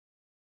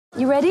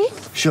You ready?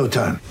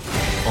 Showtime.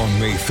 On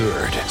May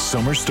 3rd,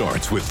 summer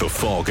starts with The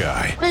Fall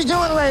Guy. Let's do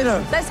it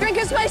later. Let's drink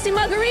a spicy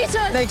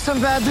margarita. Make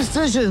some bad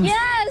decisions.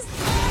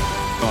 Yes!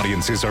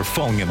 Audiences are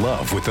falling in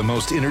love with the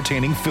most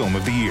entertaining film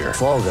of the year.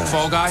 Fall Guy.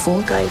 Fall Guy?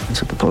 Fall Guy.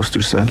 That's what the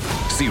poster said.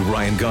 See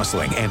Ryan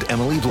Gosling and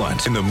Emily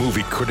Blunt in the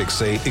movie critics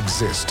say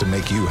exists to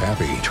make you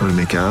happy. Trying to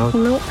make it out?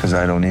 Nope. Because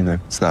I don't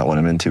either. It's not what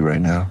I'm into right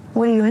now.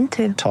 What are you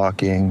into?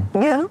 Talking.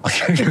 Yeah.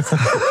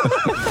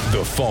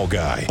 The Fall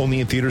Guy.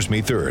 Only in theaters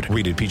May 3rd.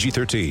 Rated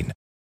PG-13.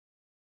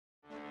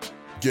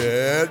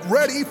 Get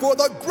ready for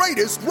the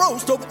greatest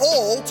roast of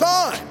all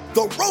time.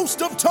 The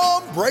Roast of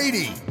Tom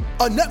Brady.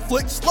 A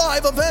Netflix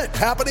live event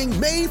happening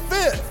May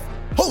 5th.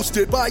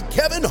 Hosted by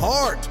Kevin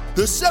Hart.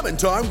 The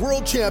 7-time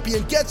world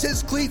champion gets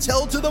his cleats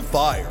held to the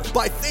fire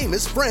by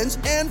famous friends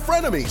and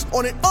frenemies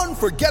on an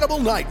unforgettable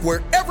night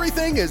where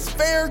everything is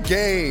fair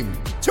game.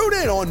 Tune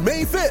in on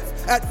May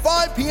 5th at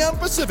 5 p.m.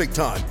 Pacific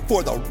time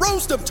for the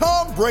Roast of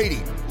Tom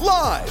Brady.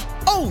 Live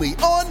only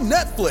on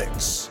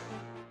Netflix.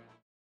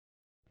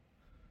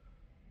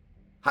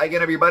 Hi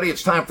again, everybody.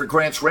 It's time for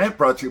Grant's Rant,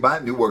 brought to you by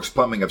New Works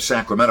Plumbing of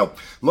Sacramento.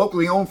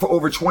 Locally owned for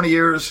over 20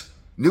 years,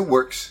 New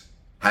Works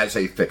has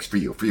a fix for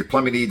you. For your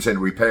plumbing needs and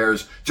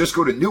repairs, just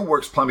go to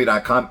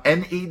newworksplumbing.com,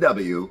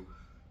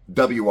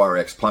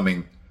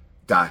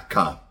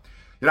 NEWWRXplumbing.com.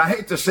 You know, I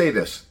hate to say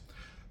this,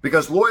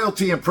 because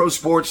loyalty and pro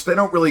sports, they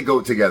don't really go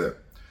together.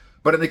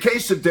 But in the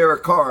case of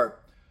Derek Carr,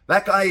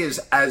 that guy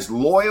is as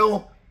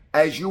loyal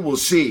as you will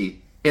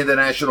see in the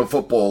National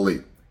Football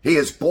League. He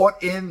has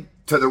bought in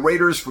to the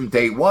Raiders from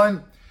day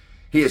one.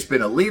 He has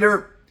been a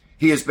leader.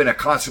 He has been a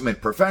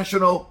consummate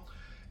professional.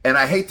 And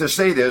I hate to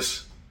say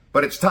this,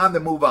 but it's time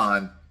to move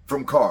on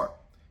from Carr.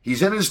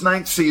 He's in his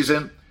 9th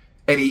season,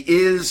 and he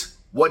is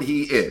what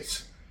he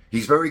is.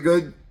 He's very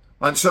good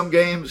on some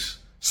games,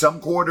 some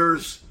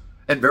quarters,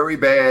 and very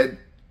bad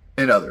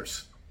in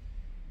others.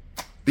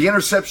 The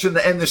interception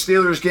to end the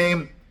Steelers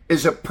game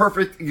is a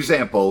perfect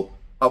example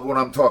of what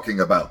I'm talking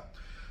about.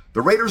 The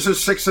Raiders are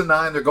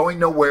 6-9. They're going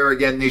nowhere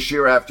again this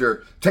year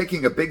after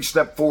taking a big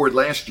step forward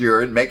last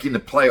year and making the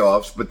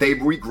playoffs, but they've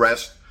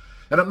regressed.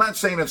 And I'm not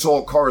saying it's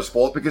all Carr's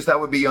fault because that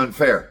would be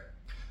unfair.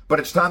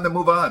 But it's time to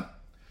move on.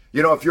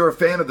 You know, if you're a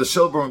fan of the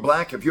Silver and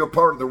Black, if you're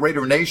part of the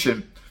Raider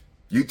Nation,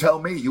 you tell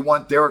me you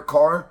want Derek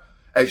Carr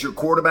as your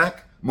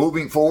quarterback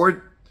moving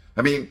forward.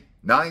 I mean,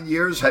 9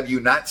 years, have you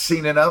not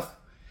seen enough?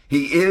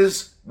 He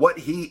is what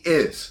he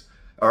is.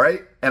 All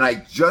right? And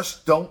I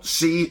just don't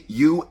see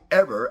you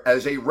ever,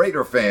 as a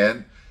Raider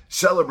fan,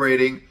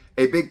 celebrating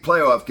a big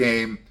playoff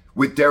game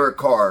with Derek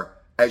Carr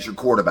as your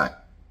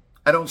quarterback.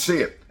 I don't see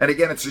it. And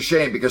again, it's a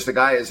shame because the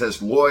guy is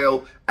as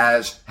loyal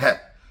as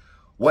heck.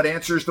 What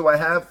answers do I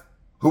have?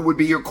 Who would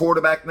be your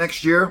quarterback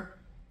next year?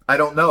 I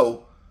don't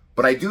know.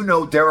 But I do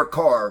know Derek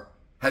Carr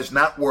has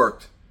not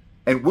worked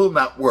and will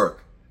not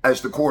work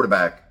as the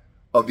quarterback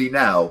of the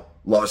now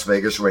Las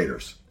Vegas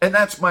Raiders. And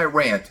that's my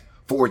rant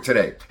for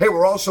today. Hey,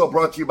 we're also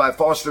brought to you by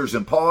Fosters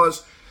and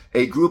Paws,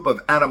 a group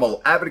of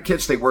animal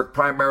advocates. They work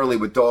primarily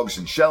with dogs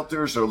in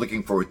shelters. They're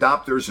looking for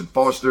adopters and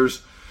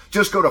fosters.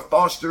 Just go to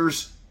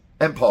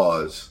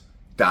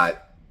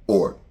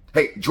fostersandpaws.org.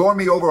 Hey, join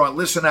me over on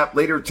Listen App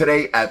later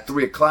today at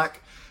 3 o'clock.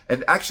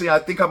 And actually, I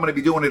think I'm going to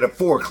be doing it at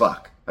 4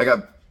 o'clock. I got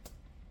to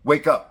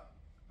wake up.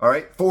 All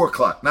right? 4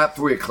 o'clock, not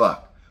 3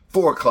 o'clock.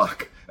 4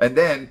 o'clock. And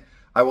then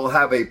I will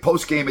have a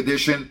post-game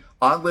edition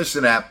on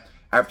Listen App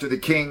after the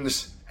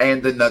Kings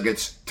and the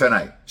Nuggets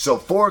tonight. So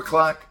 4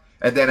 o'clock,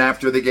 and then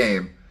after the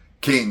game,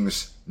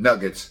 Kings,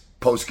 Nuggets,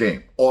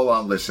 post-game, all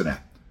on Listen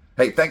App.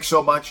 Hey, thanks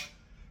so much.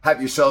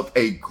 Have yourself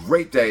a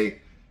great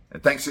day,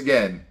 and thanks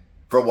again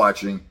for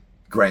watching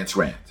Grant's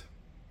Rant.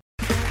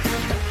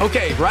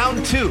 Okay,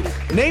 round 2.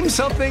 Name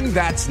something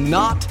that's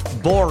not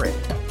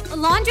boring. A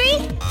laundry?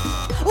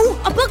 Ooh,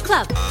 a book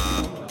club.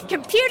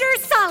 Computer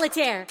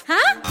solitaire,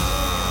 huh?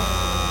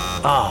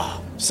 Ah,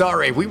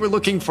 sorry, we were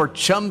looking for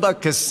Chumba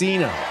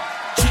Casino.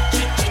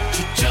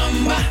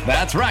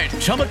 That's right.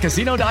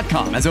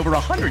 ChumbaCasino.com has over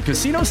 100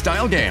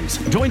 casino-style games.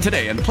 Join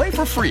today and play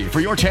for free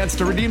for your chance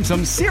to redeem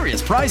some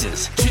serious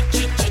prizes.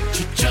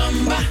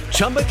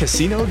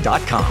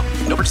 ChumbaCasino.com.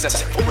 No purchase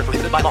necessary. Void where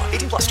prohibited by law.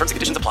 18+. Terms and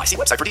conditions apply. See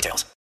website for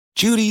details.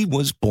 Judy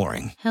was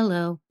boring.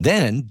 Hello.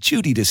 Then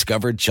Judy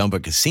discovered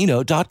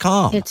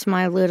ChumbaCasino.com. It's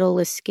my little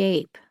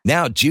escape.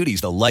 Now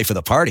Judy's the life of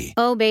the party.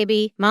 Oh,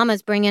 baby,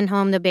 mama's bringing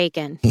home the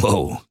bacon.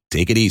 Whoa,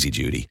 take it easy,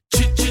 Judy.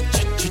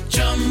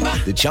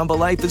 The Chumba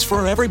life is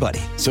for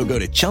everybody. So go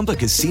to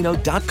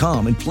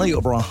ChumbaCasino.com and play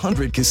over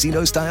 100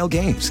 casino-style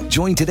games.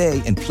 Join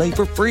today and play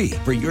for free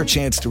for your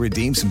chance to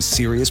redeem some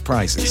serious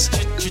prizes.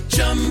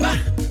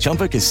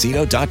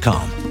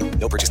 ChumbaCasino.com.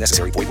 No purchase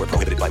necessary. Void where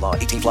prohibited by law.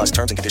 18+.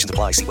 Terms and conditions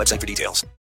apply. See website for details.